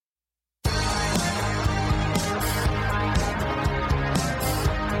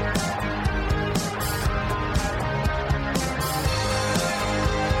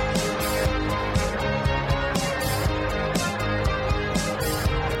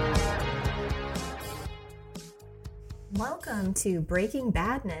Welcome to Breaking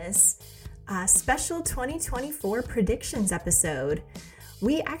Badness, a special 2024 predictions episode.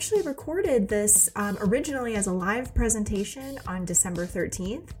 We actually recorded this originally as a live presentation on December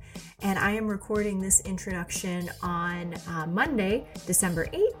 13th, and I am recording this introduction on Monday, December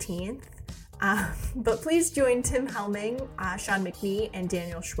 18th. But please join Tim Helming, Sean McNee, and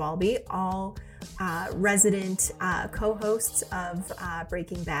Daniel Schwalbe, all resident co-hosts of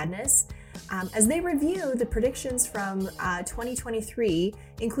Breaking Badness, as they review the predictions from 2023,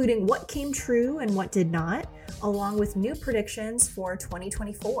 including what came true and what did not, along with new predictions for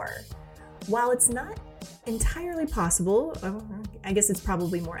 2024. While it's not entirely possible, I guess it's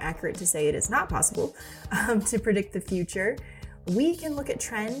probably more accurate to say it is not possible to predict the future, we can look at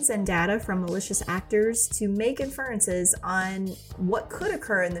trends and data from malicious actors to make inferences on what could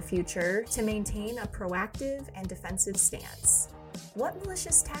occur in the future to maintain a proactive and defensive stance. What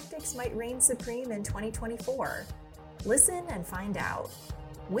malicious tactics might reign supreme in 2024? Listen and find out.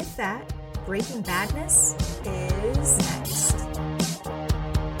 With that, Breaking Badness is next.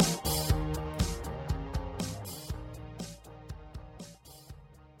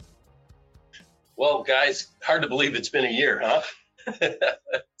 Well, guys, hard to believe it's been a year, huh?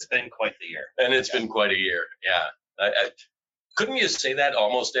 It's been quite the year. And it's been quite a year, yeah. Couldn't you say that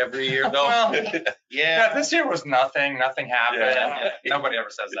almost every year, though? Well, yeah, this year was nothing. Nothing happened. Yeah. Nobody ever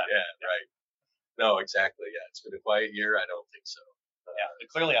says that. Yeah, right. No, exactly, yeah. It's been a quiet year. I don't think so. Yeah, but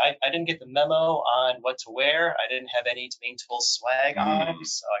clearly I didn't get the memo on what to wear. I didn't have any main tool swag on,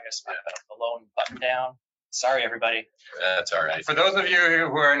 so I guess I put the lone button down. Sorry, everybody. That's all right. For those of you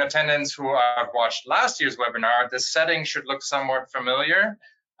who are in attendance who have watched last year's webinar, this setting should look somewhat familiar.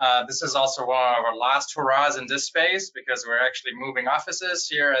 This is also one of our last hurrahs in this space because we're actually moving offices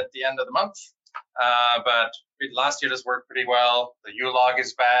here at the end of the month. But last year this worked pretty well. The U-log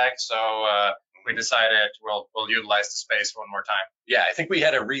is back, so we decided we'll utilize the space one more time. Yeah, I think we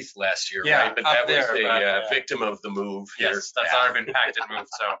had a wreath last year, yeah, right? But that was a yeah. victim of the move here. Yes, that's our impacted move.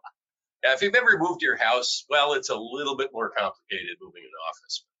 So. Yeah, if you've ever moved your house, well, it's a little bit more complicated moving an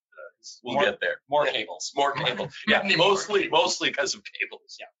office. We'll get there. More cables. More cables. Yeah, mostly because of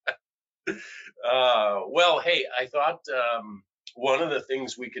cables. Yeah. Well, hey, I thought one of the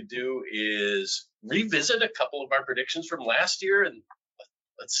things we could do is revisit a couple of our predictions from last year and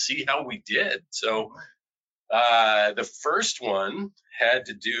let's see how we did. So the first one had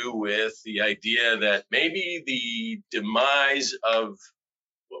to do with the idea that maybe the demise of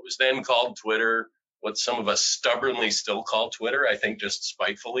what was then called Twitter, what some of us stubbornly still call Twitter, I think just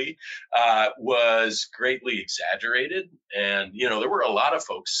spitefully, was greatly exaggerated. And, there were a lot of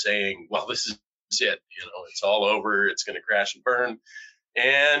folks saying, well, this is it. It's all over. It's going to crash and burn.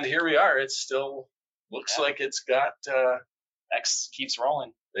 And here we are. It still looks like it's got... X keeps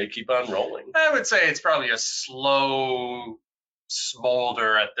rolling. They keep on rolling. I would say it's probably a slow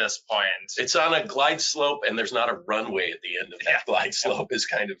smolder at this point. It's on a glide slope, and there's not a runway at the end of that glide slope is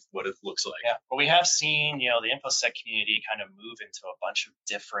kind of what it looks like. Yeah, but we have seen, the InfoSec community kind of move into a bunch of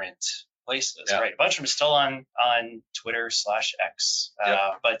different places, right? A bunch of them still on Twitter/X,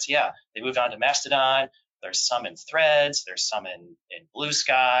 but yeah, they moved on to Mastodon. There's some in Threads. There's some in Blue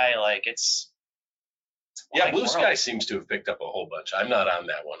Sky. Like it's Blue Sky seems to have picked up a whole bunch. I'm not on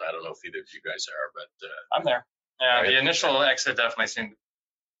that one. I don't know if either of you guys are, but I'm there. Yeah, the initial exit definitely seemed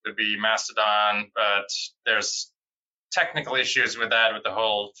to be Mastodon, but there's technical issues with that, with the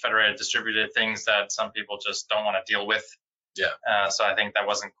whole federated distributed things that some people just don't want to deal with. Yeah. So I think that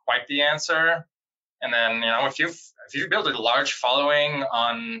wasn't quite the answer. And then, if you've built a large following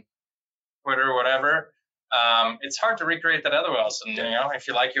on Twitter or whatever, it's hard to recreate that otherwise. And, if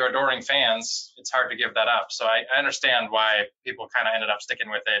you like your adoring fans, it's hard to give that up. So I understand why people kind of ended up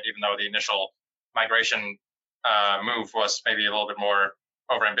sticking with it, even though the initial migration move was maybe a little bit more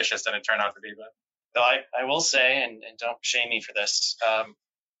overambitious than it turned out to be. But I will say, and don't shame me for this,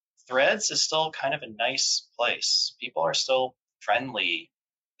 Threads is still kind of a nice place. People are still friendly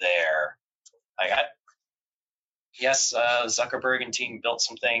there. Yes, Zuckerberg and team built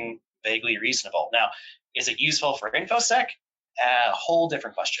something vaguely reasonable. Now, is it useful for InfoSec? A whole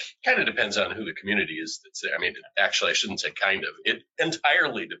different question. Kind of depends on who the community is that's there. I mean, actually, I shouldn't say kind of. It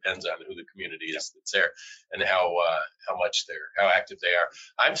entirely depends on who the community is that's there and how active they are.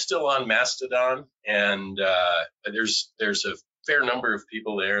 I'm still on Mastodon, and there's a fair number of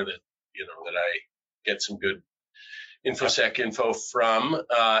people there that that I get some good InfoSec info from,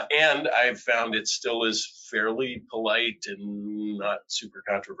 and I've found it still is fairly polite and not super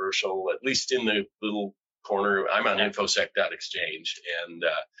controversial, at least in the little corner. I'm on infosec.exchange, and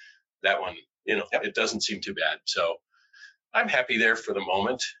that one, it doesn't seem too bad. So I'm happy there for the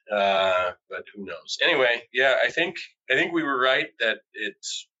moment, but who knows? Anyway, yeah, I think we were right that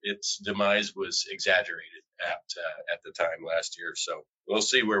its demise was exaggerated at the time last year. So we'll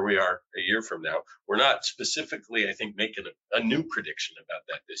see where we are a year from now. We're not specifically, I think, making a new prediction about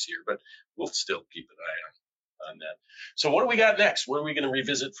that this year, but we'll still keep an eye on that. So what do we got next? What are we going to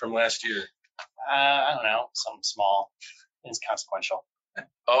revisit from last year? I don't know, something small, inconsequential.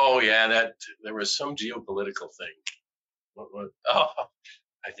 Oh yeah, that there was some geopolitical thing. What? Oh,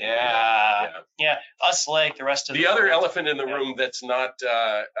 I think Yeah. Us like the rest of the other elephant in the room that's not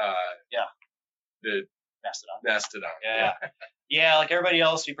the Mastodon. Yeah, like everybody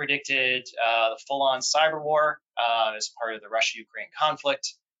else, we predicted the full-on cyber war as part of the Russia-Ukraine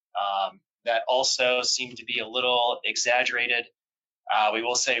conflict. That also seemed to be a little exaggerated. We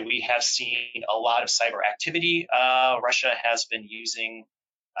will say we have seen a lot of cyber activity. Russia has been using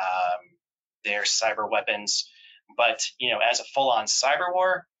their cyber weapons, but as a full-on cyber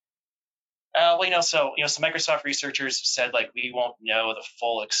war, so Microsoft researchers said like we won't know the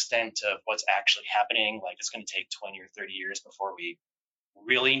full extent of what's actually happening. Like it's going to take 20 or 30 years before we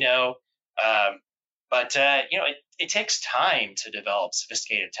really know. But it takes time to develop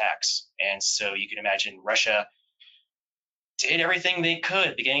sophisticated attacks, and so you can imagine Russia did everything they could at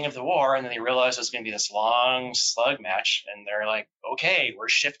the beginning of the war, and then they realized it was going to be this long slug match, and they're like, okay, we're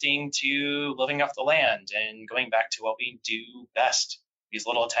shifting to living off the land and going back to what we do best, these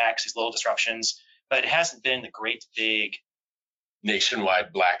little attacks, these little disruptions. But it hasn't been the great big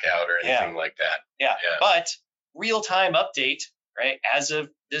nationwide blackout or anything like that. Yeah. But real-time update, right, as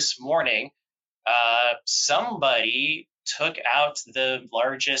of this morning, somebody took out the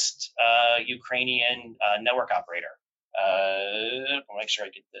largest Ukrainian network operator. I'll make sure I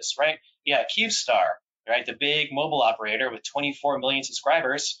get this right. Yeah, Kyivstar, right? The big mobile operator with 24 million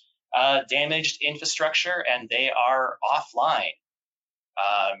subscribers, damaged infrastructure, and they are offline.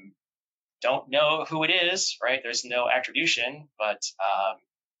 Don't know who it is, right? There's no attribution, but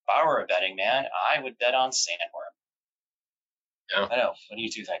if I were a betting man, I would bet on Sandworm. Yeah. I know. What do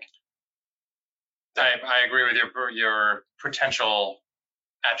you two think? I agree with your potential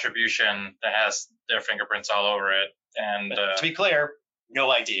attribution that has their fingerprints all over it. And to be clear, no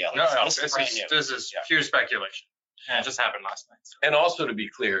idea. This is pure speculation. And it just happened last night. So. And also to be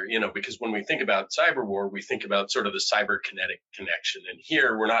clear, because when we think about cyber war, we think about sort of the cyberkinetic connection. And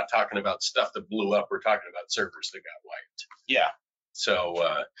here we're not talking about stuff that blew up. We're talking about servers that got wiped. Yeah. So,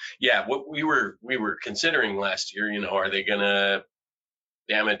 what we were considering last year, are they going to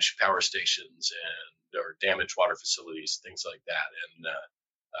damage power stations or damage water facilities, things like that. And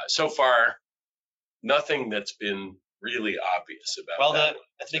so far, nothing that's been really obvious about that.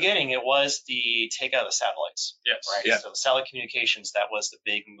 At the beginning, it was the take out of the satellites. Yes. Right. Yeah. So the satellite communications, that was the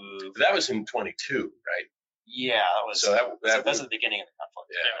big move. That was in 22, right? Yeah, that was. So that was at the beginning of the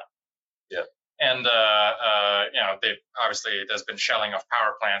conflict. Yeah. And there's been shelling of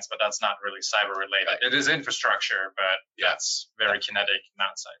power plants, but that's not really cyber related. Right. It is infrastructure, but that's very kinetic,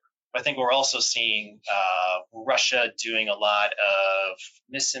 not cyber. I think we're also seeing Russia doing a lot of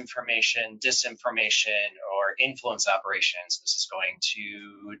misinformation, disinformation, or influence operations. This is going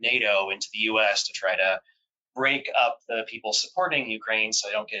to NATO, into the U.S. to try to break up the people supporting Ukraine so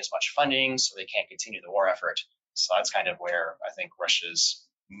they don't get as much funding, so they can't continue the war effort. So that's kind of where I think Russia's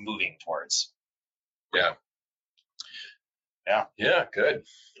moving towards. Yeah. Yeah, good.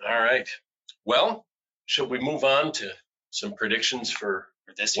 All right. Well, should we move on to some predictions for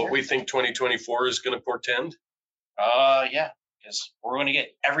this year? What we think 2024 is going to portend? Yeah, because we're going to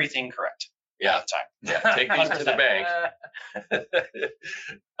get everything correct. Yeah. All the time. Yeah, take these to the bank.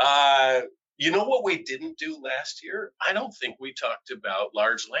 What we didn't do last year? I don't think we talked about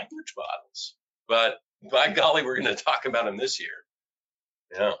large language models, but by golly, we're going to talk about them this year.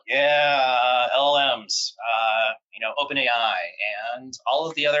 Yeah, LLMs, OpenAI, and all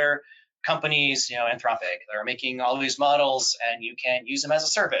of the other companies, Anthropic, that are making all these models, and you can use them as a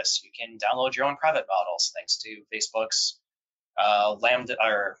service. You can download your own private models thanks to Facebook's Lambda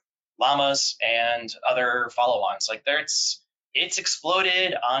or Llamas and other follow-ons. Like it's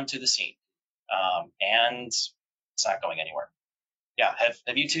exploded onto the scene, and it's not going anywhere. Yeah,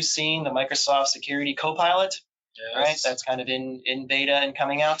 have you two seen the Microsoft Security Copilot? Yes. Right, that's kind of in beta and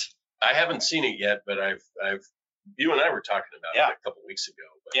coming out. I haven't seen it yet, but you and I were talking about it a couple weeks ago.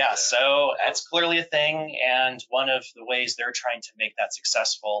 But, so that's clearly a thing, and one of the ways they're trying to make that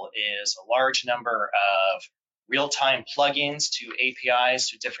successful is a large number of real-time plugins to APIs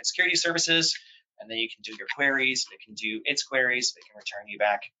to different security services, and then you can do your queries, it can do its queries, it can return you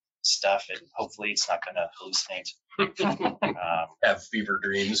back stuff, and hopefully it's not going to hallucinate. Have fever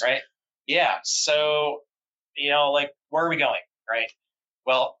dreams. Right? Yeah, so like, where are we going, right?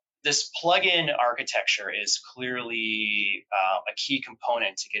 Well, this plugin architecture is clearly a key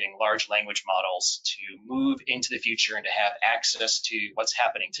component to getting large language models to move into the future and to have access to what's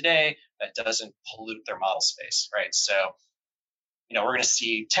happening today that doesn't pollute their model space, right? So, we're going to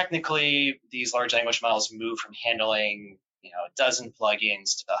see technically these large language models move from handling, a dozen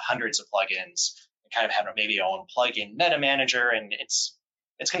plugins to hundreds of plugins, and kind of have maybe a own plugin meta manager. And it's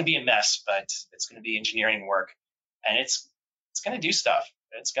going to be a mess, but it's going to be engineering work, and it's going to do stuff.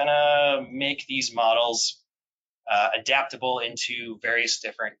 It's going to make these models adaptable into various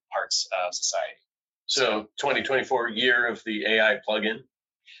different parts of society. So 2024 year of the AI plugin.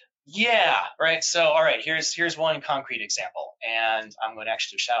 Yeah, right. So, all right, here's one concrete example, and I'm going to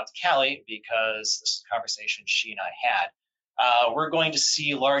actually shout out to Callie because this is a conversation she and I had. We're going to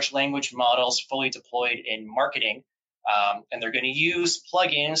see large language models fully deployed in marketing, and they're going to use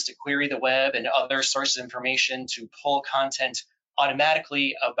plugins to query the web and other sources of information to pull content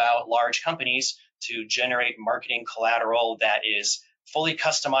automatically about large companies to generate marketing collateral that is fully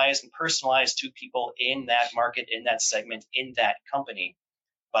customized and personalized to people in that market, in that segment, in that company.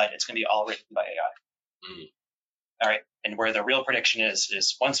 But it's going to be all written by AI. All right. And where the real prediction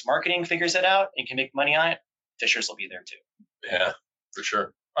is once marketing figures it out and can make money on it, Fishers will be there too. Yeah, for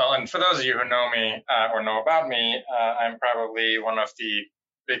sure. Well, and for those of you who know me or know about me, I'm probably one of the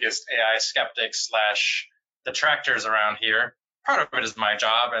biggest AI skeptics / detractors around here. Part of it is my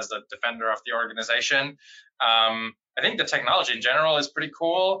job as the defender of the organization. I think the technology in general is pretty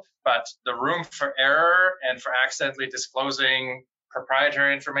cool, but the room for error and for accidentally disclosing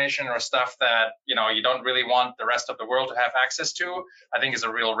proprietary information or stuff that you don't really want the rest of the world to have access to, I think is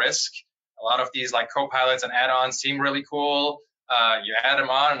a real risk. A lot of these like copilots and add-ons seem really cool. You add them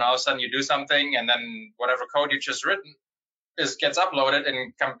on and all of a sudden you do something, and then whatever code you just written gets uploaded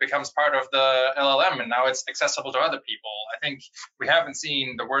and becomes part of the LLM, and now it's accessible to other people. I think we haven't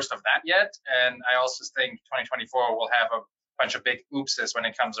seen the worst of that yet, and I also think 2024 will have a bunch of big oopses when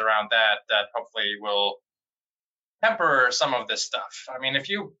it comes around that hopefully will temper some of this stuff. I mean, if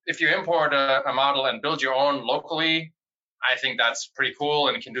you import a model and build your own locally, I think that's pretty cool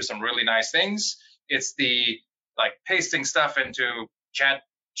and can do some really nice things. It's the like pasting stuff into Chat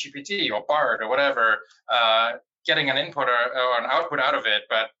GPT or Bard or whatever, getting an input or an output out of it.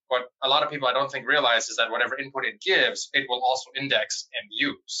 But what a lot of people I don't think realize is that whatever input it gives, it will also index and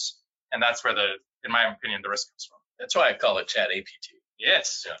use. And that's where in my opinion, the risk comes from. That's why I call it Chat APT.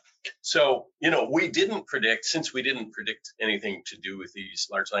 Yes. Yeah. So, we didn't predict anything to do with these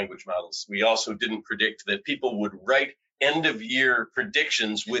large language models, we also didn't predict that people would write end of year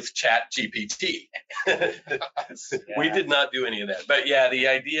predictions with Chat GPT. We did not do any of that. But yeah, the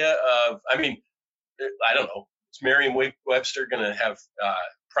idea of, I don't know, is Merriam-Webster going to have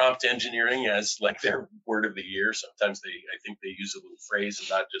prompt engineering as like their word of the year? Sometimes I think they use a little phrase and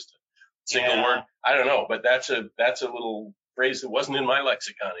not just a single word. I don't know, but that's a little phrase that wasn't in my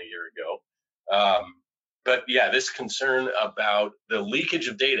lexicon a year ago. But yeah, this concern about the leakage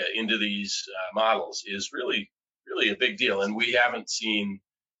of data into these models is really a big deal. And we haven't seen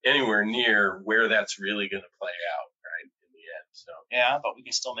anywhere near where that's really going to play out, right, in the end. So yeah, but we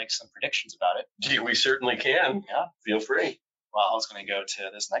can still make some predictions about it. We certainly can. Yeah. Feel free. Well, I was going to go to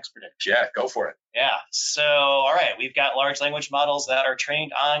this next prediction. Yeah, go for it. Yeah. So, all right, we've got large language models that are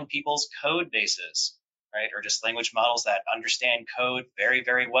trained on people's code bases, right? Or just language models that understand code very,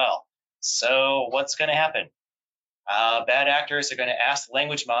 very well. So what's going to happen? Bad actors are going to ask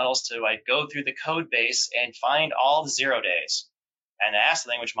language models to go through the code base and find all the 0 days, and ask the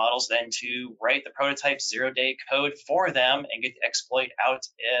language models then to write the prototype 0-day code for them and get the exploit out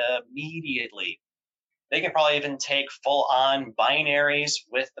immediately. They can probably even take full-on binaries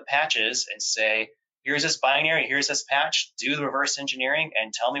with the patches and say, here's this binary, here's this patch, do the reverse engineering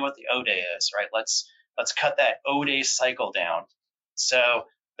and tell me what the O-day is, right? Let's cut that O-day cycle down. So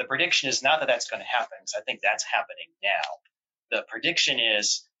the prediction is not that that's going to happen, because I think that's happening now. The prediction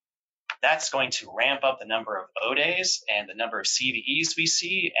is that's going to ramp up the number of O-days and the number of CVEs we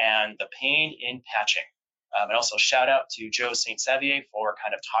see and the pain in patching. And also shout out to Joe St. Savier for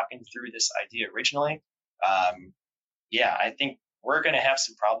kind of talking through this idea originally. Yeah, I think we're going to have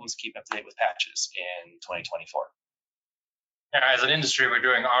some problems keeping up to date with patches in 2024. Yeah, as an industry, we're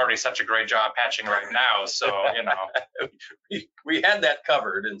doing already such a great job patching right now. So, we had that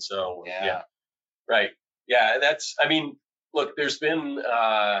covered. And so, yeah. Right. Yeah, look, there's been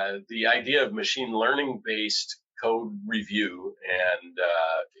the idea of machine learning based code review and,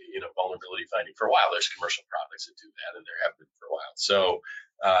 vulnerability finding for a while. There's commercial products that do that, and there have been for a while. So,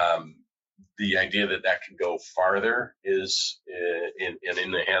 the idea that can go farther is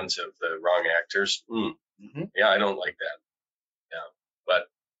in the hands of the wrong actors. Yeah, I don't like that. Yeah, but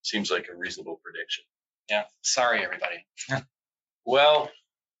seems like a reasonable prediction. Yeah. Sorry, everybody. Well,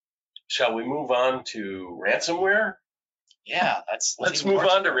 shall we move on to ransomware? Yeah, let's move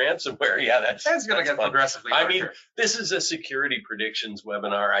on to ransomware. Yeah, that's going to get fun. progressively I darker. mean, this is a security predictions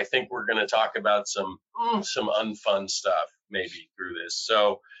webinar. I think we're going to talk about some unfun stuff maybe through this.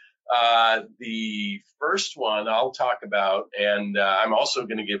 So the first one I'll talk about, and I'm also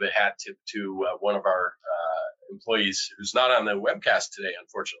going to give a hat tip to one of our employees who's not on the webcast today,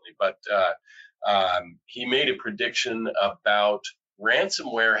 unfortunately, but he made a prediction about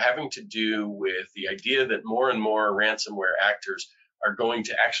ransomware having to do with the idea that more and more ransomware actors are going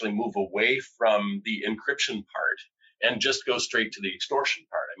to actually move away from the encryption part and just go straight to the extortion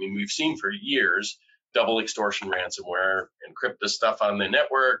part. I mean, we've seen for years double extortion ransomware encrypt the stuff on the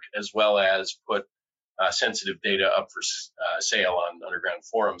network as well as put sensitive data up for sale on underground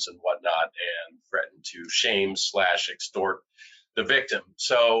forums and whatnot and threaten to shame/extort the victim.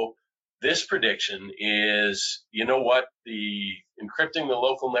 So this prediction is, you know what, the encrypting the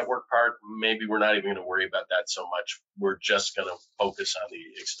local network part, maybe we're not even going to worry about that so much. We're just going to focus on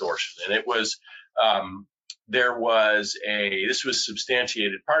the extortion. And it was, this was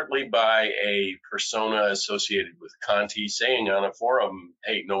substantiated partly by a persona associated with Conti saying on a forum,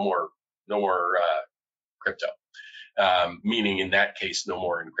 hey, no more crypto. Meaning in that case, no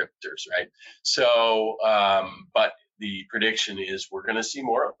more encryptors, right? So, but the prediction is we're going to see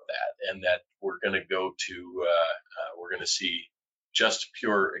more of that, and that we're going to go to, we're going to see just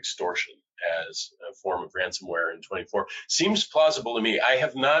pure extortion as a form of ransomware in 24. Seems plausible to me. I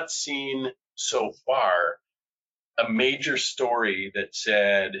have not seen so far a major story that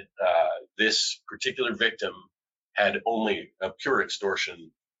said this particular victim had only a pure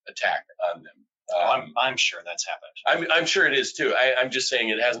extortion attack on them. I'm sure that's happened. I'm sure it is too. I'm just saying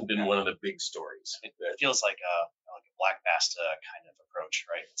it hasn't been one of the big stories. It feels like a Black Basta kind of approach,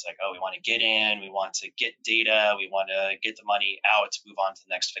 right? It's like, oh, we want to get in, we want to get data, we want to get the money out, move on to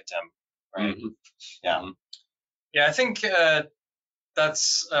the next victim, right? Mm-hmm. Yeah. Yeah, I think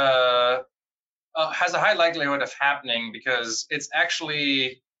that's has a high likelihood of happening because it's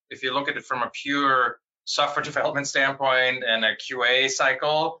actually, if you look at it from a pure software development standpoint and a QA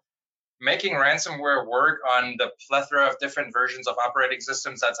cycle, making ransomware work on the plethora of different versions of operating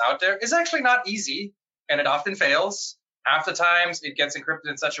systems that's out there is actually not easy, and it often fails. Half the times it gets encrypted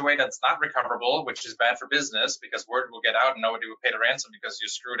in such a way that's not recoverable, which is bad for business because word will get out and nobody will pay the ransom because you're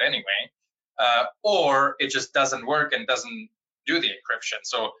screwed anyway. Or it just doesn't work and doesn't do the encryption.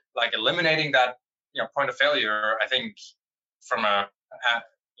 So like eliminating that point of failure, I think from a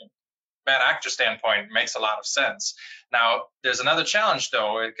bad actor standpoint makes a lot of sense. Now, there's another challenge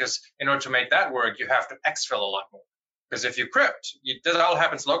though, because in order to make that work, you have to exfil a lot more. Because if you crypt, that all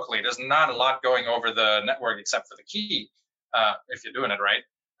happens locally. There's not a lot going over the network except for the key, if you're doing it right.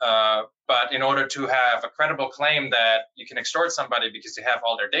 But in order to have a credible claim that you can extort somebody because you have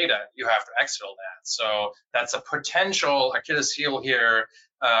all their data, you have to exfil that. So that's a potential Achilles heel here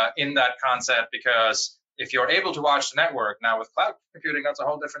in that concept, because if you're able to watch the network, now with cloud computing, that's a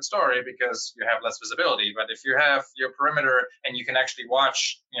whole different story because you have less visibility. But if you have your perimeter and you can actually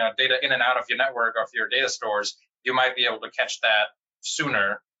watch data in and out of your network, of your data stores, you might be able to catch that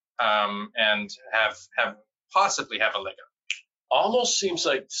sooner and possibly have a leg up. Almost seems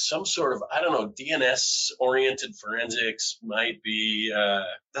like some sort of, I don't know, DNS-oriented forensics might be.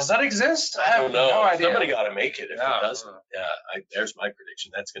 Does that exist? I don't know. No idea. Somebody got to make it if it doesn't. Yeah, there's my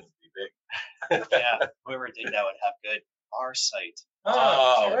prediction. That's going to be big. Yeah, whoever did that would have good R-site.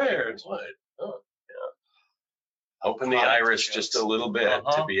 There's what? Oh, yeah. Open the iris just a little bit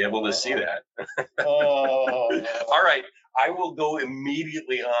to be able to see that. All right. I will go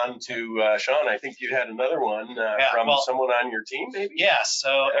immediately on to Sean. I think you had another one from someone on your team, maybe? Yeah,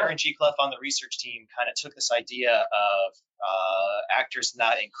 so Aaron G. Clough on the research team kind of took this idea of actors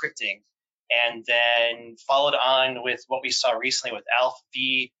not encrypting and then followed on with what we saw recently with Alpha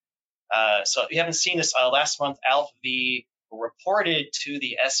V. So if you haven't seen this, last month, Alpha V reported to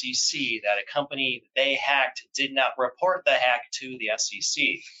the SEC that a company they hacked did not report the hack to the SEC.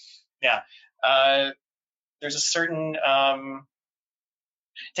 Yeah. There's a certain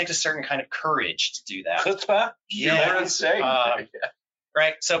takes a certain kind of courage to do that. Chutzpah? Yeah.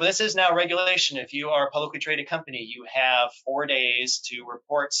 Right. So this is now regulation. If you are a publicly traded company, you have 4 days to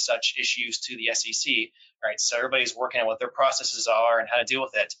report such issues to the SEC. Right. So everybody's working on what their processes are and how to deal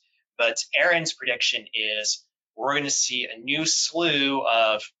with it. But Aaron's prediction is we're going to see a new slew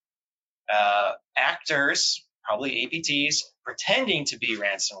of actors, probably APTs, pretending to be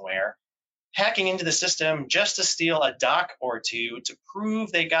ransomware, hacking into the system just to steal a doc or two to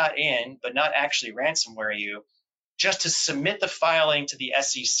prove they got in, but not actually ransomware you, just to submit the filing to the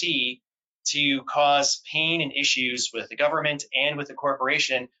SEC to cause pain and issues with the government and with the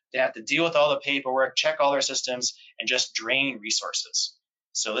corporation to have to deal with all the paperwork, check all their systems, and just drain resources.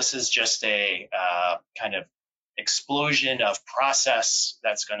 So this is just a kind of explosion of process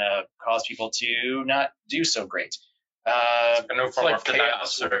that's going to cause people to not do so great. A new form of denial of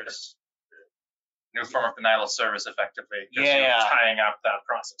chaos. service. New form of denial of service, effectively. Because Yeah. you're tying up that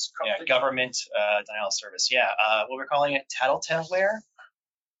process. Yeah, government denial of service. Yeah, what we're calling it, tattletaleware.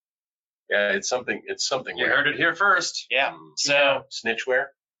 Yeah, it's something. You heard it here first. Yeah. So Snitchware.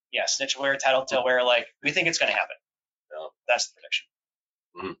 yeah, snitchware, tattletaleware. Like we think it's going to happen. Yeah. That's the prediction.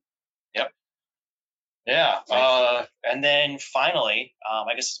 Mhm. Yep. Yeah. And then finally,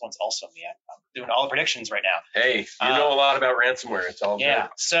 I guess this one's also me. I'm doing all the predictions right now. Hey, you know a lot about ransomware. It's all Yeah.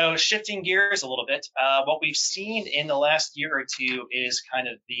 good. So shifting gears a little bit, what we've seen in the last year or two is kind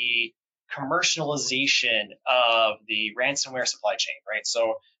of the commercialization of the ransomware supply chain, right?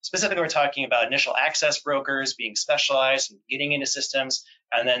 So specifically, we're talking about initial access brokers being specialized and getting into systems,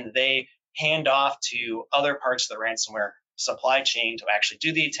 and then they hand off to other parts of the ransomware supply chain to actually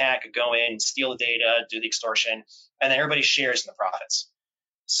do the attack, go in, steal the data, do the extortion, and then everybody shares in the profits.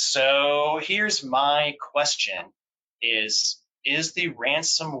 So here's my question is the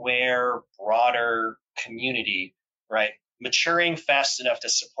ransomware broader community, right, maturing fast enough to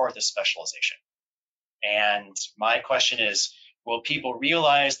support this specialization? And my question is, will people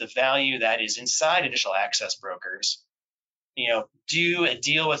realize the value that is inside initial access brokers? Do a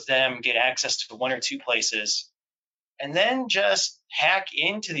deal with them, get access to one or two places, and then just hack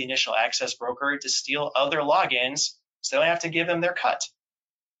into the initial access broker to steal other logins so they don't have to give them their cut.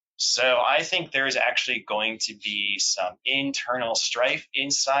 So I think there's actually going to be some internal strife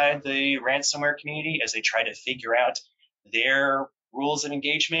inside the ransomware community as they try to figure out their rules of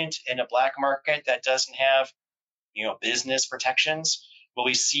engagement in a black market that doesn't have, business protections. Will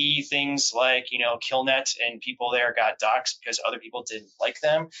we see things like, Killnet and people there got doxxed because other people didn't like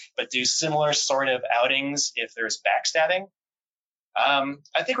them, but do similar sort of outings if there's backstabbing?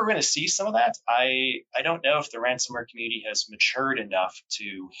 I think we're going to see some of that. I don't know if the ransomware community has matured enough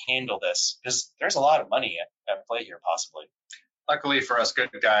to handle this because there's a lot of money at play here, possibly. Luckily for us good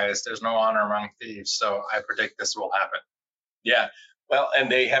guys, there's no honor among thieves, so I predict this will happen. Yeah. Well,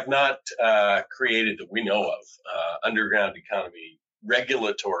 and they have not created that we know of underground economy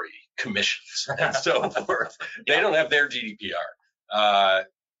regulatory commissions and so forth. They don't have their GDPR.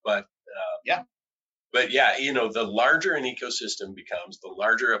 But yeah, the larger an ecosystem becomes, the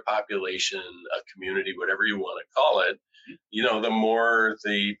larger a population, a community, whatever you want to call it, the more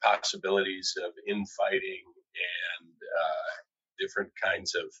the possibilities of infighting and different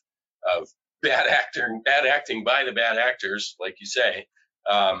kinds of bad acting by the bad actors, like you say,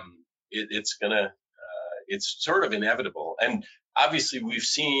 it's sort of inevitable. And obviously we've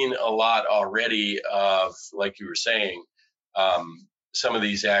seen a lot already of, like you were saying, some of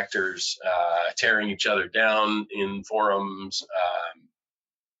these actors tearing each other down in forums,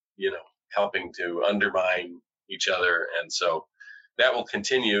 helping to undermine each other. And so that will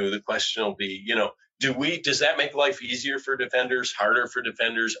continue. The question will be, does that make life easier for defenders, harder for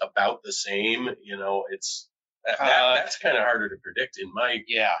defenders, about the same? That's kind of harder to predict in my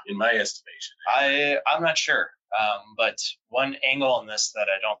estimation. I'm not sure. But one angle on this that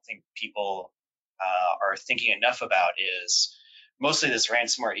I don't think people are thinking enough about is mostly this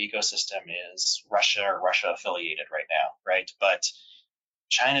ransomware ecosystem is Russia or Russia affiliated right now, right? But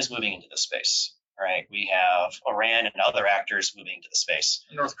China's moving into the space, right? We have Iran and other actors moving into the space.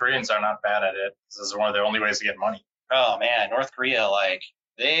 North Koreans are not bad at it. This is one of the only ways to get money. Oh man, North Korea,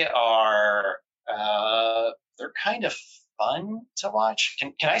 they are, they're kind of fun to watch.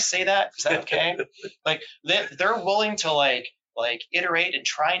 Can I say that? Is that okay? They're willing to iterate and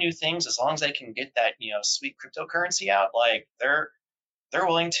try new things as long as they can get that, sweet cryptocurrency out. They're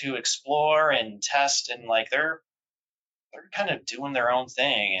willing to explore and test, and they're kind of doing their own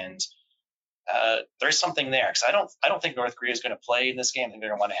thing. And there's something there, because I don't think North Korea is going to play in this game. I think they're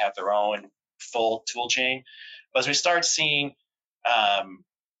going to want to have their own full tool chain. But as we start seeing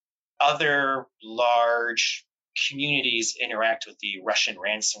other large communities interact with the Russian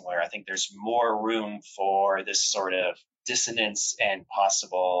ransomware, I think there's more room for this sort of dissonance and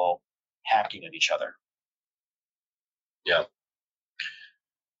possible hacking of each other. Yeah.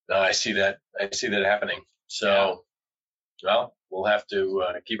 No, I see that happening. So, well, we'll have to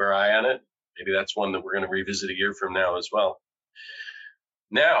keep our eye on it. Maybe that's one that we're going to revisit a year from now as well.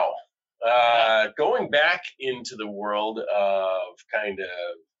 Now, going back into the world of kind of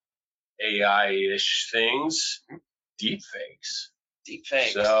AI-ish things, deepfakes.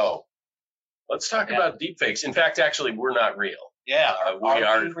 Deepfakes. So let's talk about deepfakes. In fact, actually, we're not real. Yeah, we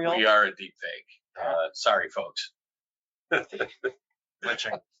are real? we are a deepfake. Sorry, folks.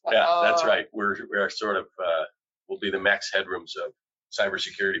 Glitching. Yeah, that's right. We're sort of we'll be the Max Headrooms of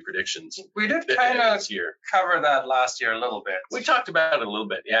cybersecurity predictions. We did kind of this year. Cover that last year a little bit. We talked about it a little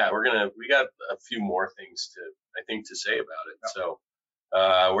bit. Yeah, we got a few more things to say about it. Yeah. So,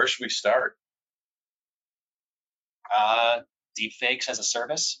 where should we start? Deepfakes as a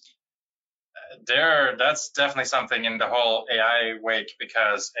service. That's definitely something in the whole AI wake,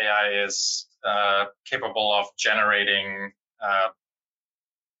 because AI is capable of generating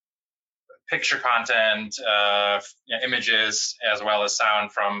picture content, images, as well as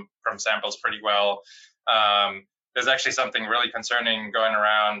sound from samples pretty well. There's actually something really concerning going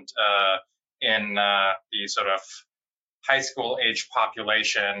around in the sort of high school age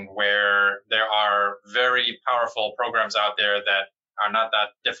population, where there are very powerful programs out there that are not that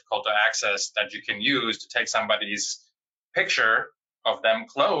difficult to access, that you can use to take somebody's picture of them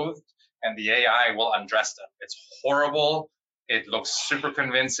clothed, and the AI will undress them. It's horrible. It looks super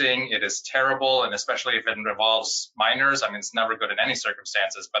convincing. It is terrible, and especially if it involves minors. I mean, it's never good in any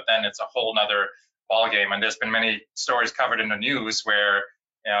circumstances, but then it's a whole nother ballgame. And there's been many stories covered in the news where,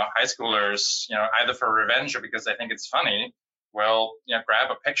 high schoolers, either for revenge or because they think it's funny, will, grab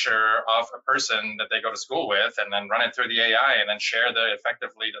a picture of a person that they go to school with and then run it through the AI and then share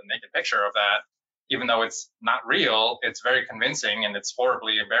effectively the naked picture of that. Even though it's not real, it's very convincing, and it's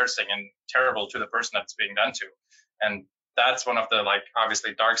horribly embarrassing and terrible to the person that's being done to. And that's one of the,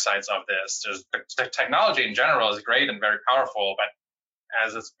 obviously dark sides of this. The technology in general is great and very powerful, but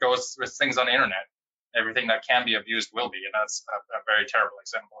as it goes with things on the internet, everything that can be abused will be, and that's a very terrible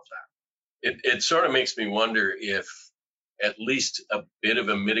example of that. It sort of makes me wonder if at least a bit of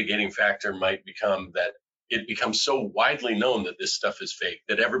a mitigating factor might become that it becomes so widely known that this stuff is fake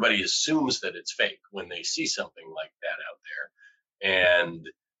that everybody assumes that it's fake when they see something like that out there. And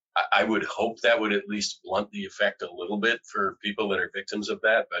I would hope that would at least blunt the effect a little bit for people that are victims of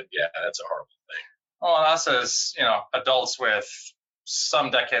that. But yeah, that's a horrible thing. Well, and us as, adults with some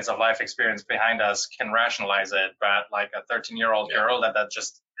decades of life experience behind us can rationalize it, but like a 13-year-old girl that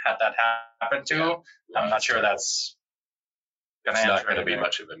just had that happen to, I'm not sure that's it's not going to be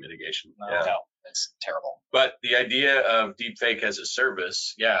much of a mitigation. No, it's terrible. But the idea of deepfake as a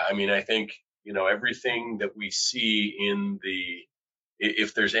service, I mean, I think, everything that we see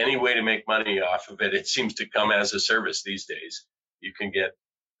if there's any way to make money off of it, it seems to come as a service these days. You can get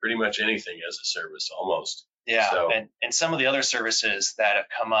pretty much anything as a service almost. Yeah, so, and some of the other services that have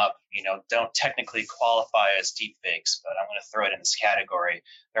come up, don't technically qualify as deepfakes, but I'm going to throw it in this category.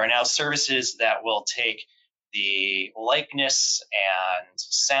 There are now services that will take the likeness and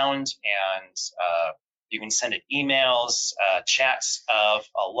sound, and you can send it emails, chats of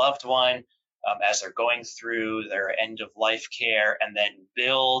a loved one as they're going through their end of life care, and then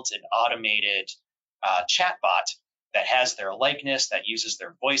build an automated chatbot that has their likeness, that uses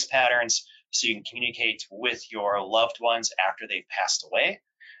their voice patterns, so you can communicate with your loved ones after they've passed away.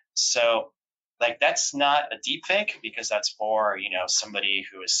 So that's not a deep fake, because that's for, somebody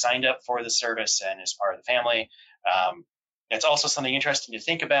who has signed up for the service and is part of the family. It's also something interesting to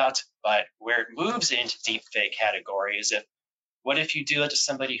think about, but where it moves into deep fake category is what if you do it to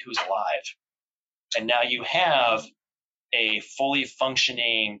somebody who's alive? And now you have a fully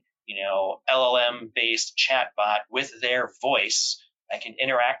functioning, LLM-based chatbot with their voice that can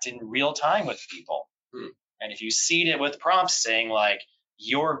interact in real time with people. And if you seed it with prompts saying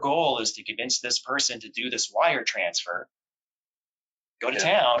your goal is to convince this person to do this wire transfer, go to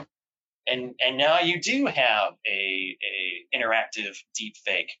town, and now you do have a interactive deep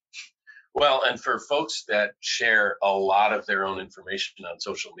fake. Well, and for folks that share a lot of their own information on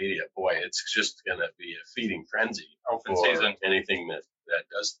social media, boy, it's just going to be a feeding frenzy Open for season. Anything that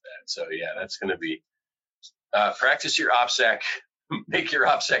does that. So yeah, that's going to be practice your OPSEC, make your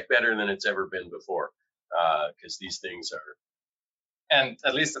OPSEC better than it's ever been before, because these things are. And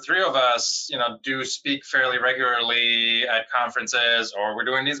at least the three of us, do speak fairly regularly at conferences, or we're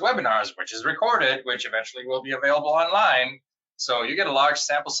doing these webinars, which is recorded, which eventually will be available online. So you get a large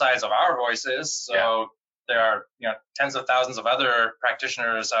sample size of our voices. So there are, tens of thousands of other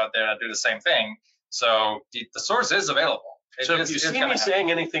practitioners out there that do the same thing. So the source is available. So if you see me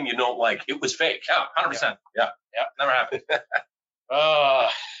saying anything you don't like, it was fake. Yeah, 100%. Yeah. Never happened.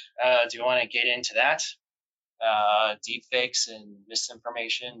 Do you want to get into that? Deep fakes and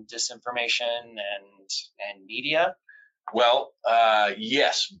misinformation, disinformation, and media? Well,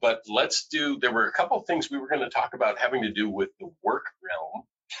 yes, but there were a couple of things we were going to talk about having to do with the work realm.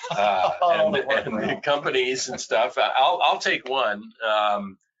 and the companies and stuff. I'll take one,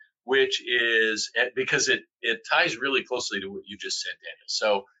 which is because it ties really closely to what you just said, Daniel.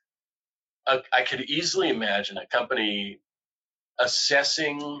 So I could easily imagine a company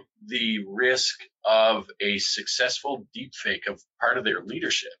assessing the risk of a successful deepfake of part of their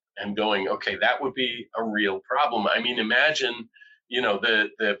leadership and going, okay, that would be a real problem. I mean, imagine,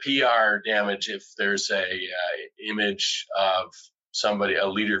 the PR damage if there's a image of somebody, a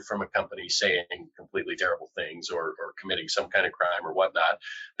leader from a company saying completely terrible things or committing some kind of crime or whatnot.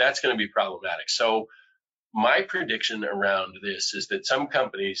 That's going to be problematic. So my prediction around this is that some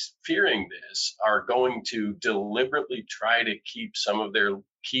companies fearing this are going to deliberately try to keep some of their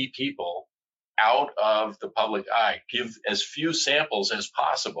key people out of the public eye, give as few samples as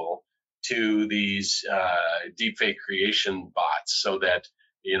possible to these deepfake creation bots so that,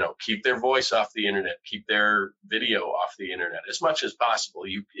 keep their voice off the internet, keep their video off the internet as much as possible.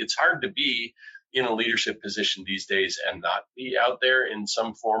 It's hard to be in a leadership position these days and not be out there in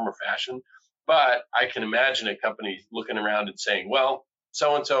some form or fashion. But I can imagine a company looking around and saying, well,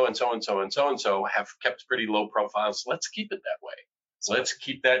 so-and-so and so-and-so and so-and-so have kept pretty low profiles. Let's keep it that way. So let's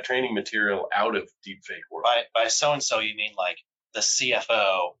keep that training material out of deepfake world. By so-and-so, you mean like the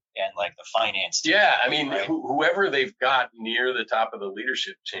CFO and like the finance team? Yeah, I mean, right? whoever they've got near the top of the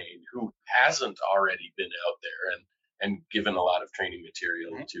leadership chain who hasn't already been out there and given a lot of training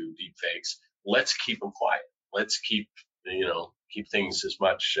material to deepfakes, let's keep them quiet. Let's keep things as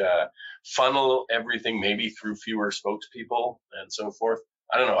much, funnel everything maybe through fewer spokespeople and so forth.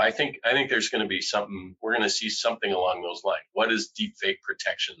 I don't know. I think there's going to be something. We're going to see something along those lines. What does deepfake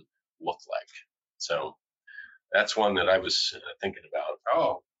protection look like? So that's one that I was thinking about.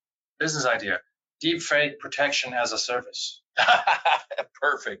 Oh, business idea. Deepfake protection as a service.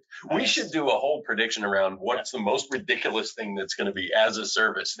 Perfect. Nice. We should do a whole prediction around what's the most ridiculous thing that's going to be as a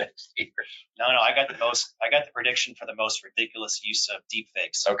service next year. No, I got the prediction for the most ridiculous use of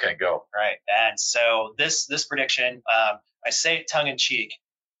deepfakes. Okay, go. Right. And so this prediction, I say it tongue in cheek,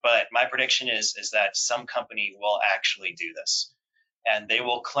 but my prediction is that some company will actually do this. And they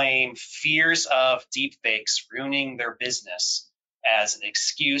will claim fears of deepfakes ruining their business as an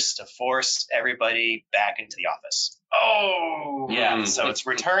excuse to force everybody back into the office. Oh, yeah. So it's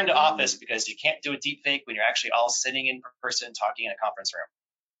return to office because you can't do a deepfake when you're actually all sitting in person talking in a conference room.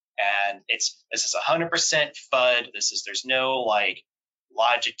 And this is 100% FUD. There's no like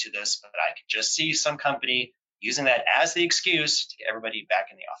logic to this, but I could just see some company using that as the excuse to get everybody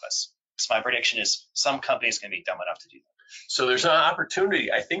back in the office. So my prediction is some company is going to be dumb enough to do that. So there's an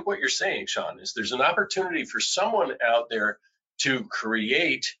opportunity. I think what you're saying, Sean, is there's an opportunity for someone out there to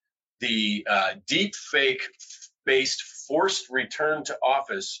create the deepfake-based forced return to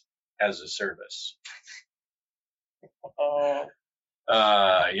office as a service.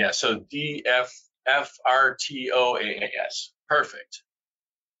 Yeah, so DFRTOAS. Perfect.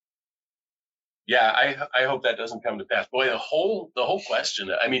 Yeah, I hope that doesn't come to pass. Boy, the whole question.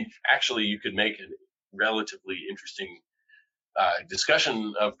 I mean, actually, you could make a relatively interesting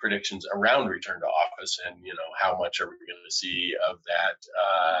discussion of predictions around return to office, and how much are we going to see of that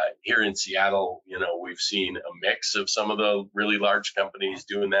here in Seattle? We've seen a mix of some of the really large companies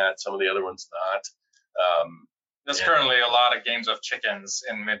doing that, some of the other ones not. There's currently a lot of games of chickens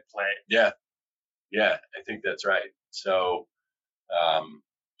in mid-play. Yeah, I think that's right. So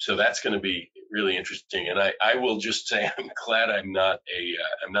that's going to be really interesting. And I will just say I'm glad I'm not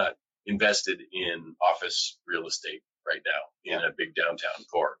invested in office real estate right now in a big downtown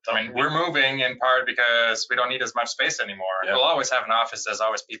core. I mean, we're moving in part because we don't need as much space anymore. Yep. We'll always have an office. There's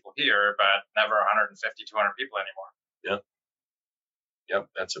always people here, but never 150, 200 people anymore. Yep,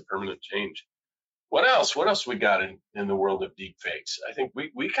 that's a permanent change. What else we got in the world of deepfakes? I think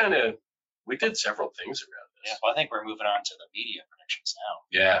we did several things around this. Yeah, well, I think we're moving on to the media predictions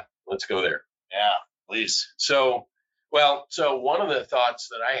now. Yeah, let's go there. Yeah, please. So one of the thoughts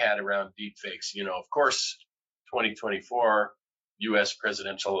that I had around deepfakes, of course, 2024 U.S.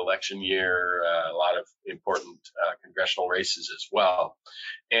 presidential election year, a lot of important congressional races as well.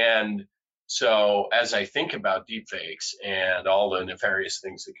 And so as I think about deepfakes and all the nefarious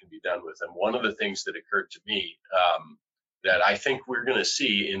things that can be done with them, one of the things that occurred to me that I think we're going to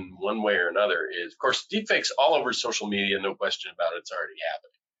see in one way or another is, of course, deepfakes all over social media, no question about it, it's already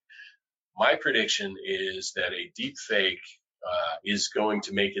happening. My prediction is that a deepfake is going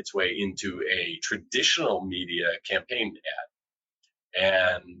to make its way into a traditional media campaign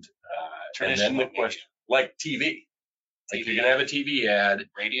ad. And then the question, like TV. Like you're going to have a TV ad.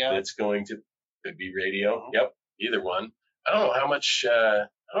 Radio. That's going to, could be radio. Mm-hmm. Yep, either one. I don't know how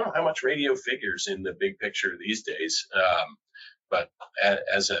much radio figures in the big picture these days. but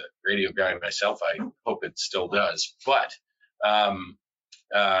as a radio guy myself, I hope it still does. But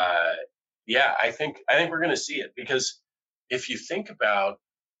yeah, I think we're going to see it, because if you think about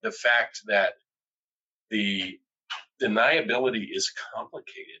the fact that the deniability is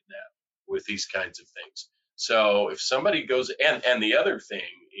complicated now with these kinds of things. So if somebody goes, and the other thing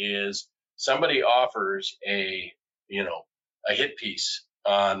is, somebody offers a hit piece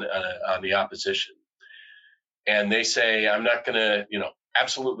on the opposition, and they say, I'm not going to,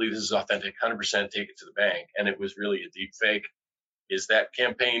 absolutely, this is authentic, 100% take it to the bank, and it was really a deep fake. Is that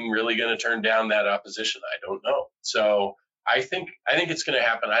campaign really going to turn down that opposition? I don't know. So I think it's going to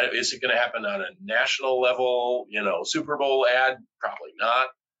happen. Is it going to happen on a national level, Super Bowl ad? Probably not.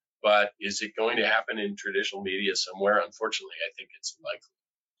 But is it going to happen in traditional media somewhere? Unfortunately, I think it's unlikely.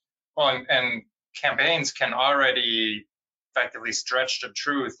 Well, and campaigns can already effectively stretch the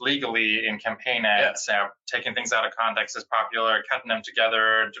truth legally in campaign ads. Taking things out of context is popular, cutting them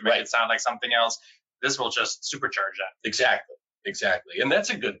together to make it sound like something else. This will just supercharge that. Exactly. And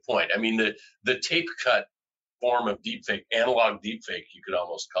that's a good point. I mean, the tape cut form of deepfake, analog deepfake, you could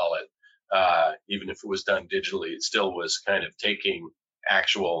almost call it, even if it was done digitally, it still was kind of taking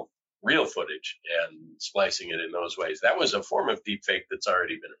actual real footage and splicing it in those ways. That was a form of deepfake that's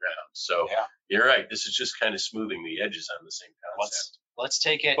already been around. So you're right. This is just kind of smoothing the edges on the same concept. Let's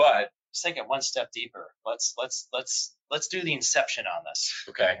take it one step deeper. Let's do the inception on this.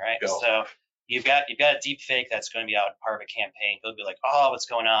 Okay. Right. Go. So you've got a deep fake that's going to be out part of a campaign. They'll be like, oh, what's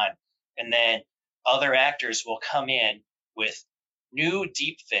going on? And then other actors will come in with new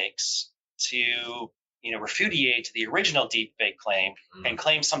deep fakes to, refutate the original deep fake claim and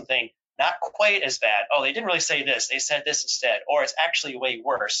claim something not quite as bad. Oh, they didn't really say this. They said this instead. Or it's actually way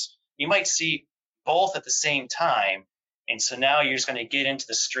worse. You might see both at the same time. And so now you're just going to get into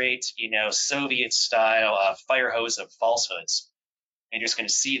the straight, Soviet style fire hose of falsehoods. And you're just going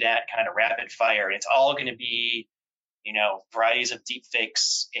to see that kind of rapid fire. And it's all going to be, varieties of deep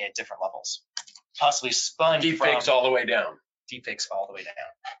fakes at different levels. Possibly spun deep fakes all the way down. Deep fakes all the way down.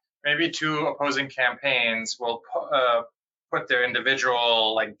 Maybe two opposing campaigns will put their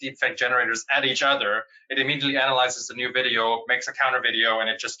individual deepfake generators at each other. It immediately analyzes the new video, makes a counter video, and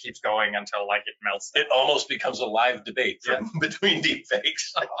it just keeps going until it melts down. It almost becomes a live debate between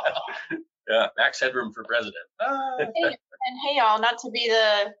deepfakes. Yeah, Max Headroom for president. Hey y'all, not to be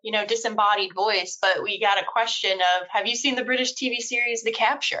the disembodied voice, but we got a question of, have you seen the British TV series The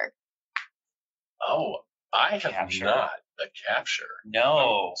Capture? Oh, I have not. The Capture.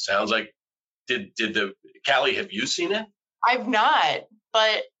 No. Sounds like did Callie, have you seen it? I've not,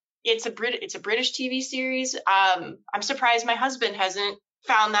 but it's a British TV series. I'm surprised my husband hasn't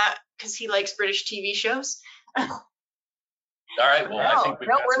found that, because he likes British TV shows. All right. Well, I think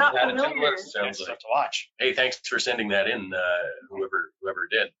we're not familiar. Sounds like to watch. Hey, thanks for sending that in, whoever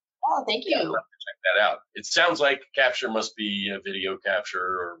did. Oh, thank you. I'll have to check that out. It sounds like capture must be a video capture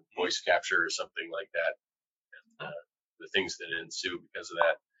or voice capture or something like that. And, the things that ensue because of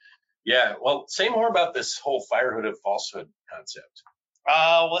that. Yeah. Well, say more about this whole firehood of falsehood concept.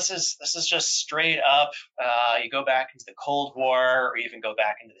 Well, this is just straight up. You go back into the Cold War, or even go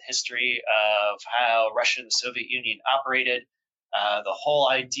back into the history of how Russia and the Soviet Union operated. The whole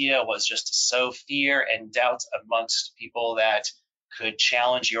idea was just to sow fear and doubt amongst people that could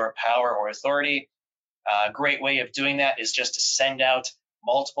challenge your power or authority. A great way of doing that is just to send out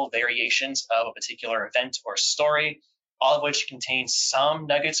multiple variations of a particular event or story, all of which contain some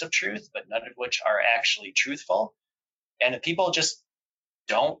nuggets of truth, but none of which are actually truthful. And the people just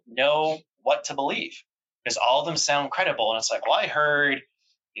don't know what to believe, because all of them sound credible. And it's like, well, I heard,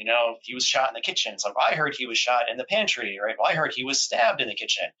 he was shot in the kitchen. It's like, well, I heard he was shot in the pantry, right? Well, I heard he was stabbed in the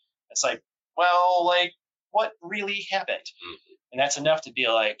kitchen. It's like, well, what really happened? Mm-hmm. And that's enough to be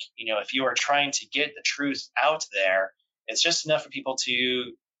like, if you are trying to get the truth out there, it's just enough for people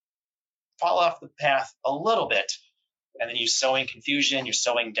to fall off the path a little bit. And then you're sowing confusion, you're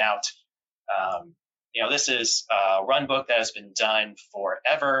sowing doubt. This is a run book that has been done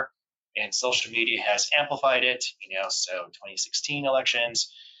forever, and social media has amplified it, so 2016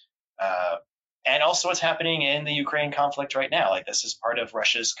 elections, and also what's happening in the Ukraine conflict right now. This is part of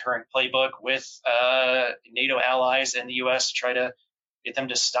Russia's current playbook with NATO allies and the U.S. to try to get them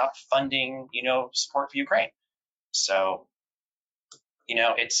to stop funding, support for Ukraine. So,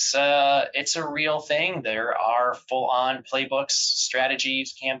 it's a real thing. There are full-on playbooks,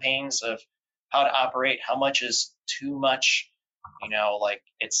 strategies, campaigns of how to operate, how much is too much, they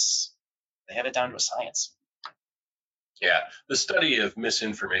have it down to a science. Yeah, the study of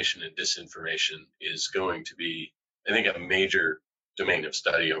misinformation and disinformation is going to be, I think, a major domain of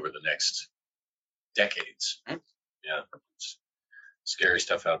study over the next decades. Mm-hmm. Yeah, scary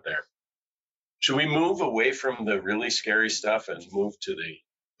stuff out there. Should we move away from the really scary stuff and move to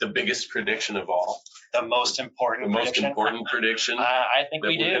the biggest prediction of all? The most important prediction. I think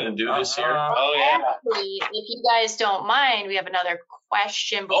we do. We're going to do this here. Oh, yeah. Actually, if you guys don't mind, we have another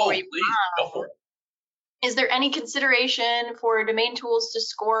question before you please, go for it. Is there any consideration for domain tools to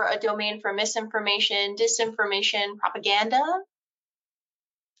score a domain for misinformation, disinformation, propaganda?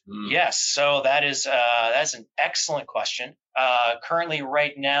 Yes, so that's an excellent question. Currently,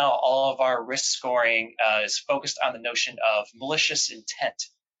 right now, all of our risk scoring is focused on the notion of malicious intent,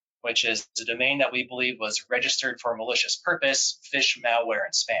 which is a domain that we believe was registered for a malicious purpose, phish, malware,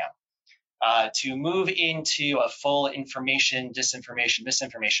 and spam. To move into a full information, disinformation,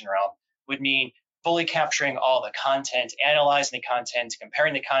 misinformation realm would mean fully capturing all the content, analyzing the content,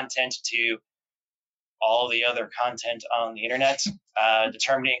 comparing the content to all the other content on the internet,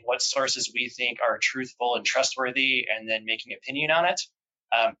 determining what sources we think are truthful and trustworthy, and then making opinion on it.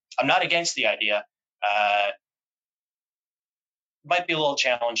 I'm not against the idea. It might be a little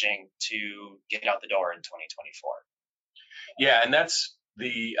challenging to get out the door in 2024. Yeah, and that's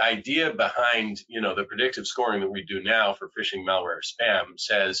the idea behind, the predictive scoring that we do now for phishing, malware, spam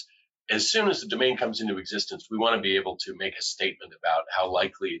says, as soon as the domain comes into existence, we want to be able to make a statement about how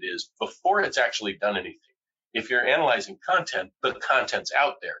likely it is before it's actually done anything. If you're analyzing content, the content's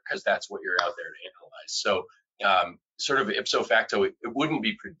out there because that's what you're out there to analyze. So sort of ipso facto, it wouldn't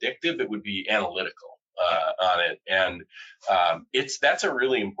be predictive, it would be analytical on it. And that's a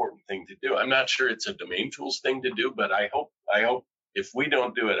really important thing to do. I'm not sure it's a domain tools thing to do, but I hope if we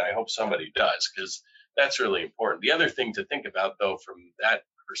don't do it, I hope somebody does, because that's really important. The other thing to think about, though, from that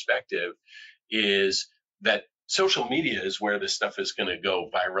perspective is that social media is where this stuff is going to go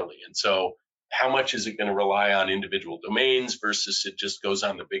virally. And so how much is it going to rely on individual domains versus it just goes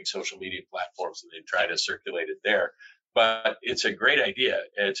on the big social media platforms and they try to circulate it there? But it's a great idea.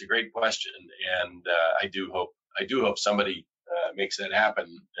 It's a great question. And I do hope somebody makes that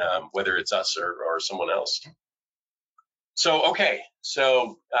happen, whether it's us or someone else. So, okay.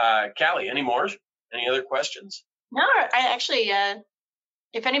 So, Callie, any other questions? No, I actually,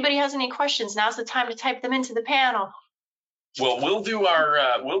 if anybody has any questions, now's the time to type them into the panel. Well, we'll do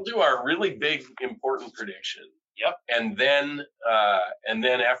our really big important prediction. Yep. And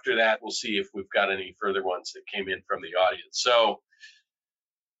then after that, we'll see if we've got any further ones that came in from the audience. So,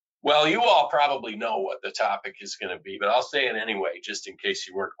 well, you all probably know what the topic is going to be, but I'll say it anyway, just in case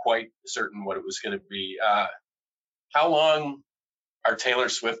you weren't quite certain what it was going to be. How long are Taylor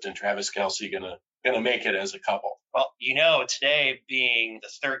Swift and Travis Kelce gonna make it as a couple? Well, today being the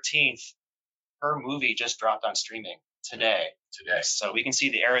 13th, her movie just dropped on streaming today. So we can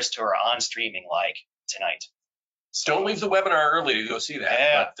see the Eras Tour on streaming tonight. So don't leave the webinar early to go see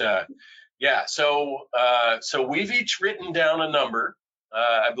that. Yeah. But so we've each written down a number.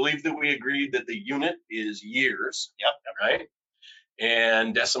 I believe that we agreed that the unit is years. Yep. Right.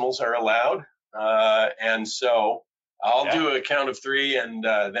 And decimals are allowed. And so I'll do a count of three, and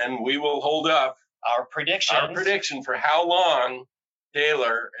then we will hold up our prediction for how long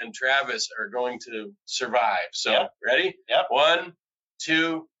Taylor and Travis are going to survive. So, Ready? Yep. 1,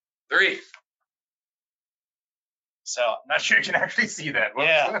 2, 3. So I'm not sure you can actually see that. Whoops.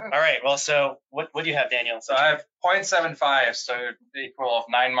 Yeah. All right. Well, so what do you have, Daniel? So I have 0.75, so the equal of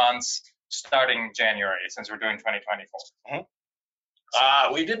 9 months starting January, since we're doing 2024.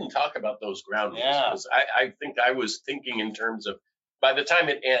 Mm-hmm. We didn't talk about those ground rules. Yeah. I think I was thinking in terms of by the time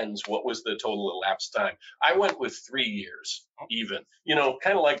it ends, what was the total elapsed time? I went with 3 years even.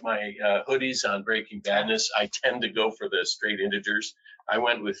 Kind of like my hoodies on Breaking Badness, I tend to go for the straight integers. I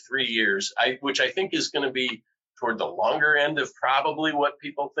went with 3 years, which I think is going to be toward the longer end of probably what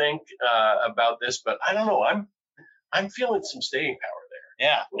people think about this. But I don't know. I'm feeling some staying power there.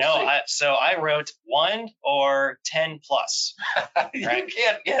 Yeah. We'll see. I wrote 1 or 10 plus. Right? You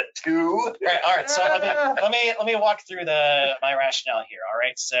can't get 2. Right. All right. So let me walk through my rationale here. All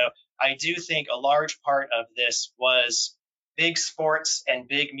right. So I do think a large part of this was big sports and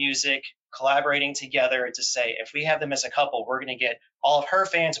big music collaborating together to say, if we have them as a couple, we're going to get all of her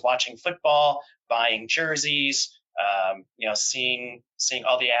fans watching football, buying jerseys, seeing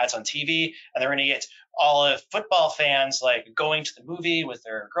all the ads on TV, and they're going to get all of football fans going to the movie with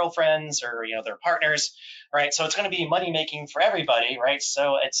their girlfriends or their partners, right? So it's going to be money making for everybody, right?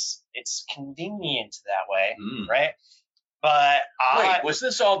 So it's convenient that way, right? But wait, was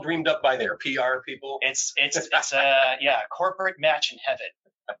this all dreamed up by their PR people? It's a corporate match in heaven.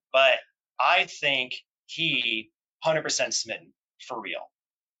 But I think he 100% smitten for real,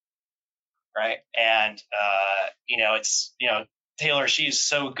 right? And Taylor, she's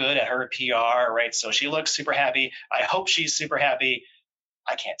so good at her PR, right? So she looks super happy. I hope she's super happy.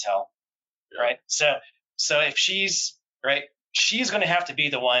 I can't tell, Yeah. right? So if she's right, she's going to have to be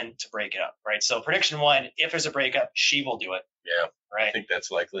the one to break it up, right? So prediction 1, if there's a breakup, she will do it, Yeah, I right? think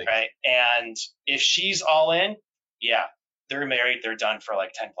that's likely. Right, and if she's all in, yeah, they're married, they're done for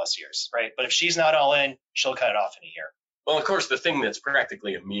like 10 plus years, right? But if she's not all in, she'll cut it off in a year. Well, of course, the thing that's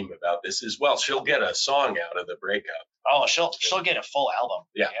practically a meme about this is, well, she'll get a song out of the breakup. Oh, she'll get a full album.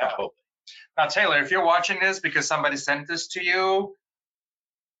 Yeah, probably. Now, Taylor, if you're watching this because somebody sent this to you,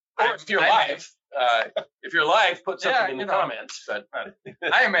 Or if you're live, put something in the comments. But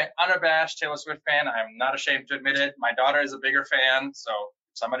I am an unabashed Taylor Swift fan. I'm not ashamed to admit it. My daughter is a bigger fan, so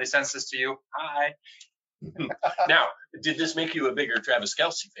if somebody sends this to you, hi. Now, did this make you a bigger Travis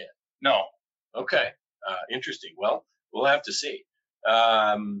Kelce fan? No. Okay, interesting. Well, we'll have to see.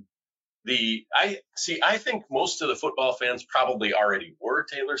 I think most of the football fans probably already were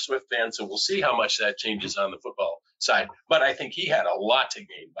Taylor Swift fans, so we'll see how much that changes on the football side. But I think he had a lot to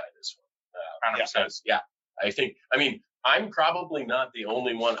gain by this one. 100%. I mean, I'm probably not the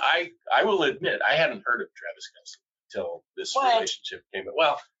only one. I will admit I hadn't heard of Travis Kelce until this relationship came in.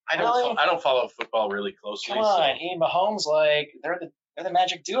 Well, I don't follow football really closely. Come on, he and Mahomes, like they're the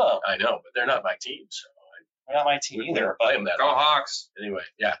magic duo. I know, but they're not my team, so they're not my team either. Play them that Go often. Hawks. Anyway,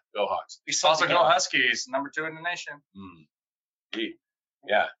 yeah, go Hawks. Also go Huskies, number 2 in the nation.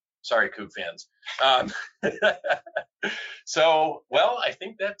 Yeah, sorry, Coug fans. So, well, I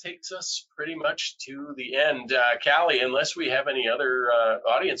think that takes us pretty much to the end. Callie, unless we have any other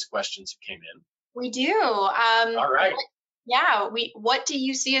audience questions that came in. We do. All right. Yeah. What do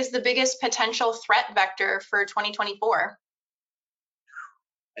you see as the biggest potential threat vector for 2024?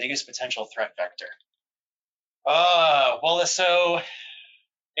 Biggest potential threat vector. Well, so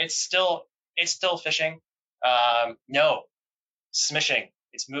it's still phishing. No, smishing.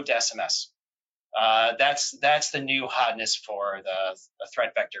 It's moved to SMS. That's the new hotness for the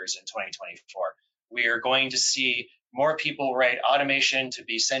threat vectors in 2024. We are going to see more people write automation to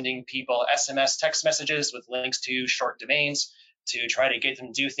be sending people SMS text messages with links to short domains to try to get them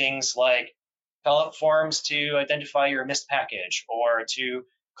to do things like fill out forms to identify your missed package, or to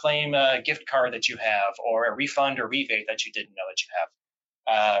claim a gift card that you have, or a refund or rebate that you didn't know that you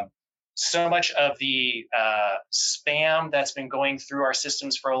have. So much of the spam that's been going through our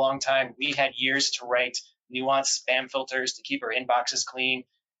systems for a long time, we had years to write nuanced spam filters to keep our inboxes clean.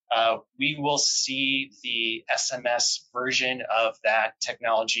 We will see the SMS version of that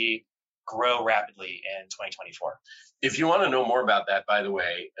technology grow rapidly in 2024. If you want to know more about that, by the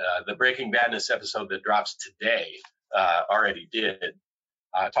way, the Breaking Badness episode that drops today already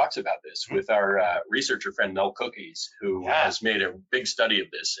talks about this with our researcher friend Null Cookies, who has made a big study of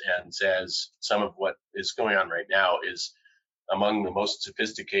this and says some of what is going on right now is among the most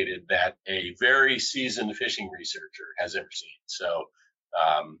sophisticated that a very seasoned phishing researcher has ever seen.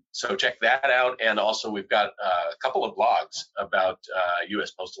 So check that out. And also we've got a couple of blogs about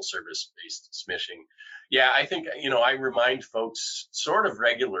U.S. Postal Service based smishing. Yeah, I think, I remind folks sort of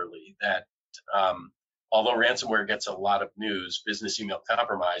regularly that although ransomware gets a lot of news, business email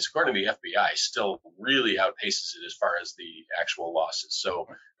compromise, according to the FBI, still really outpaces it as far as the actual losses. So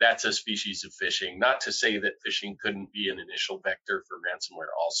that's a species of phishing. Not to say that phishing couldn't be an initial vector for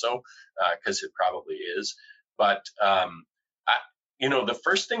ransomware also, because it probably is. But the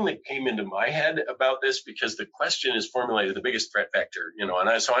first thing that came into my head about this, because the question is formulated, the biggest threat vector,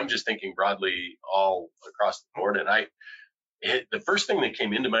 so I'm just thinking broadly all across the board. And the first thing that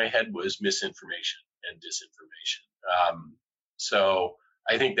came into my head was misinformation and disinformation. So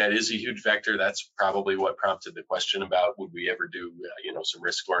I think that is a huge vector. That's probably what prompted the question about would we ever do, some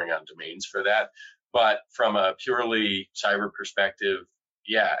risk scoring on domains for that. But from a purely cyber perspective,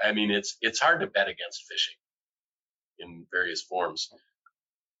 yeah, I mean, it's hard to bet against phishing in various forms.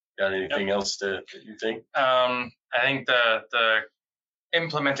 Got anything else that you think? I think the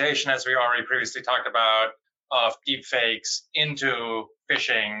implementation, as we already previously talked about, of deepfakes into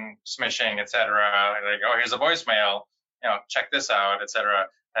phishing, smishing, etc. Like, oh, here's a voicemail, check this out, etc.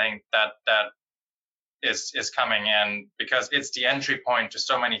 I think that is coming, and because it's the entry point to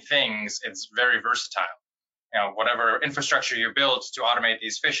so many things, it's very versatile. Whatever infrastructure you build to automate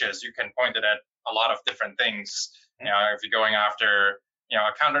these phishes, you can point it at a lot of different things. If you're going after,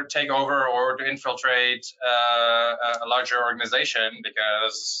 a counter takeover or to infiltrate a larger organization,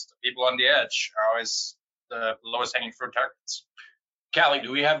 because the people on the edge are always the lowest hanging fruit targets. Callie, do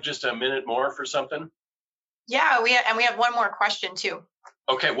we have just a minute more for something? Yeah, we have one more question too.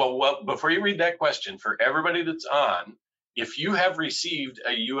 Okay, well, before you read that question, for everybody that's on, if you have received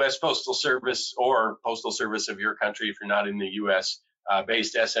a U.S. Postal Service or Postal Service of your country, if you're not in the U.S.,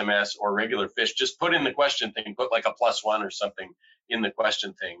 based SMS or regular fish, just put in the question thing, put like a +1 or something in the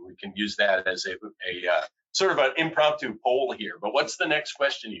question thing. We can use that as a sort of an impromptu poll here. But what's the next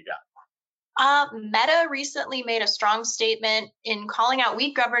question you got? Meta recently made a strong statement in calling out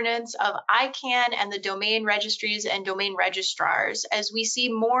weak governance of ICANN and the domain registries and domain registrars as we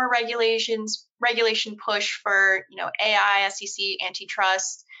see more regulation push for AI, SEC,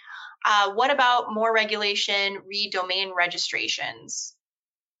 antitrust. What about more regulation, re-domain registrations?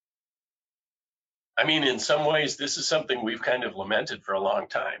 I mean, in some ways, this is something we've kind of lamented for a long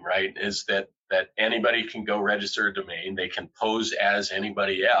time, right? Is that anybody can go register a domain. They can pose as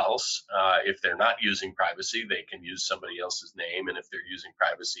anybody else. If they're not using privacy, they can use somebody else's name. And if they're using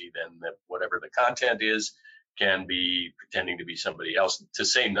privacy, then whatever the content is can be pretending to be somebody else, to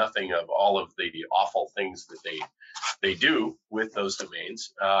say nothing of all of the awful things that they do with those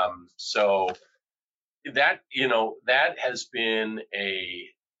domains. So that has been a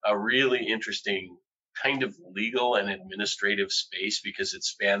really interesting kind of legal and administrative space because it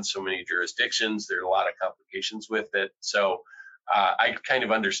spans so many jurisdictions. There are a lot of complications with it. So I kind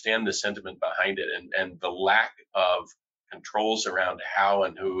of understand the sentiment behind it, and the lack of controls around how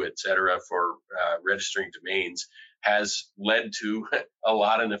and who, et cetera, for registering domains has led to a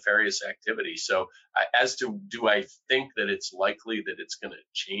lot of nefarious activity. So as to do I think that it's likely that it's going to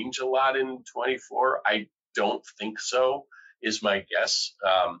change a lot in 24? I don't think so, is my guess.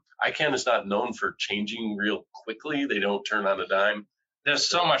 ICANN is not known for changing real quickly. They don't turn on a dime. There's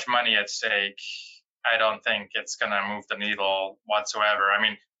so much money at stake. I don't think it's going to move the needle whatsoever. I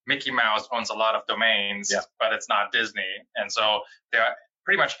mean, Mickey Mouse owns a lot of domains, but it's not Disney. And so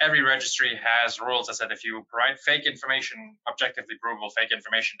pretty much every registry has rules that said if you provide fake information, objectively provable fake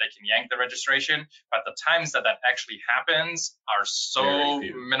information, they can yank the registration. But the times that actually happens are so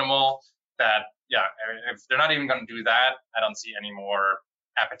minimal that, if they're not even going to do that, I don't see any more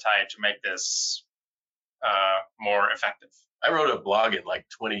appetite to make this more effective. I wrote a blog in like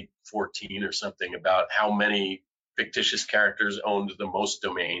 2014 or something about how many fictitious characters owned the most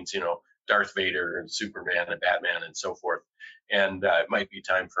domains, Darth Vader and Superman and Batman and so forth. And it might be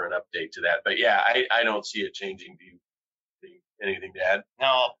time for an update to that. But I don't see it changing. Do you anything to add?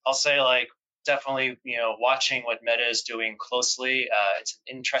 No, I'll say definitely, watching what Meta is doing closely. It's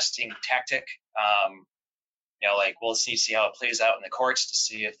an interesting tactic. We'll see how it plays out in the courts to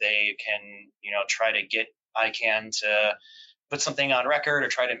see if they can, try to get ICANN to put something on record or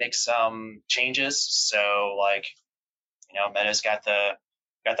try to make some changes. So Meta's got the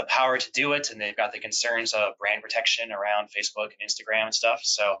power to do it, and they've got the concerns of brand protection around Facebook and Instagram and stuff.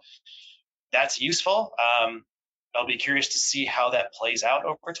 So that's useful. I'll be curious to see how that plays out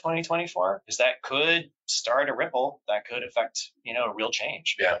over 2024, because that could start a ripple that could affect, real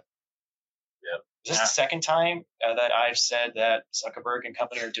change. Yeah. Is this the second time that I've said that Zuckerberg and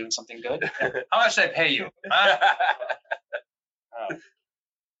company are doing something good? How much did I pay you?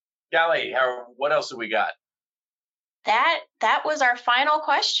 Golly, what else have we got? That was our final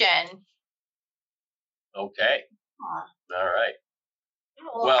question. Okay. All right.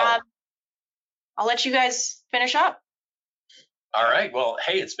 Well, I'll let you guys finish up. All right. Well,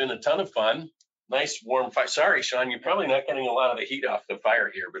 hey, it's been a ton of fun. Nice warm fire. Sorry, Sean, you're probably not getting a lot of the heat off the fire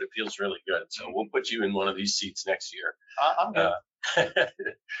here, but it feels really good. So we'll put you in one of these seats next year. I'm good.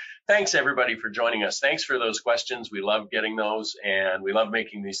 Thanks, everybody, for joining us. Thanks for those questions. We love getting those, and we love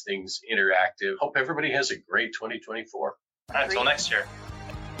making these things interactive. Hope everybody has a great 2024. All right, until next year.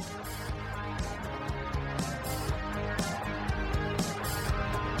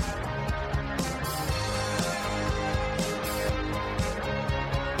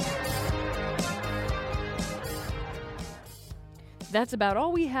 That's about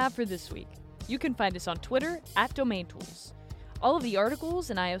all we have for this week. You can find us on Twitter @DomainTools. All of the articles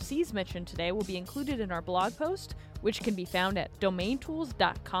and IOCs mentioned today will be included in our blog post, which can be found at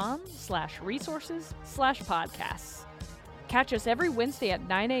domaintools.com/resources/podcasts. Catch us every Wednesday at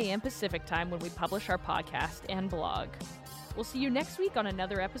 9 a.m. Pacific time when we publish our podcast and blog. We'll see you next week on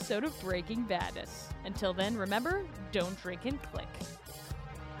another episode of Breaking Badness. Until then, remember, don't drink and click.